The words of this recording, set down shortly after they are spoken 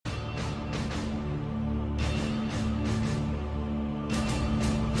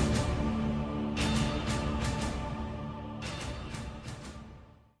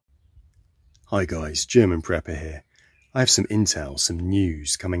Hi guys, German Prepper here. I have some intel, some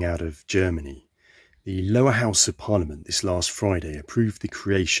news coming out of Germany. The lower house of parliament this last Friday approved the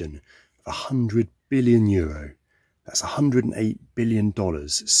creation of €100 billion, that's $108 billion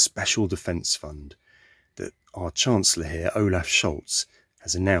special defence fund that our Chancellor here, Olaf Scholz,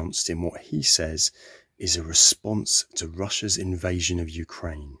 has announced in what he says is a response to Russia's invasion of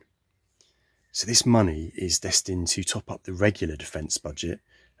Ukraine. So this money is destined to top up the regular defence budget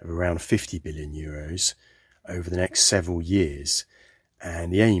of around €50 billion over the next several years,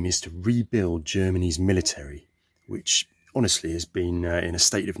 and the aim is to rebuild Germany's military, which honestly has been in a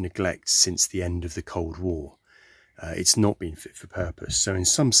state of neglect since the end of the Cold War. It's not been fit for purpose, so in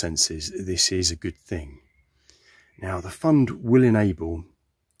some senses this is a good thing. Now the fund will enable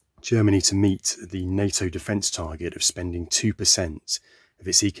Germany to meet the NATO defence target of spending 2% of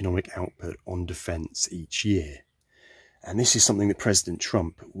its economic output on defence each year. And this is something that President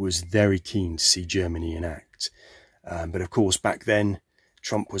Trump was very keen to see Germany enact. But of course, back then,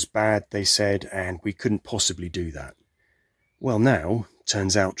 Trump was bad, they said, and we couldn't possibly do that. Well, now,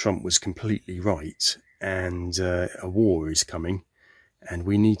 turns out Trump was completely right, and a war is coming, and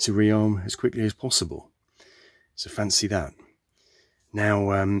we need to rearm as quickly as possible. So fancy that.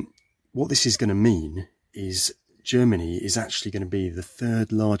 Now, what this is going to mean is Germany is actually going to be the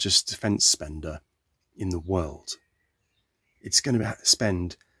third largest defence spender in the world. It's going to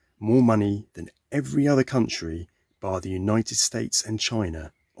spend more money than every other country bar the United States and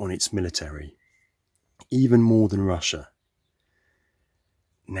China on its military, even more than Russia.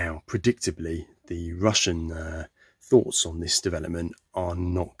 Now, predictably, the Russian thoughts on this development are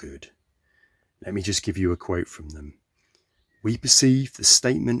not good. Let me just give you a quote from them. "We perceive the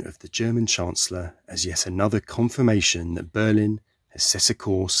statement of the German Chancellor as yet another confirmation that Berlin has set a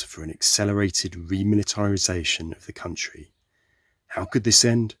course for an accelerated remilitarization of the country. How could this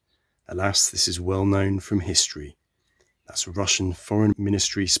end? Alas, this is well known from history." That's Russian Foreign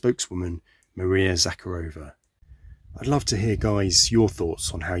Ministry spokeswoman Maria Zakharova. I'd love to hear, guys, your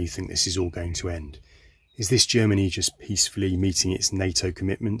thoughts on how you think this is all going to end. Is this Germany just peacefully meeting its NATO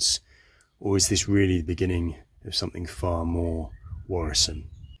commitments? Or is this really the beginning of something far more worrisome?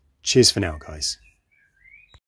 Cheers for now, guys.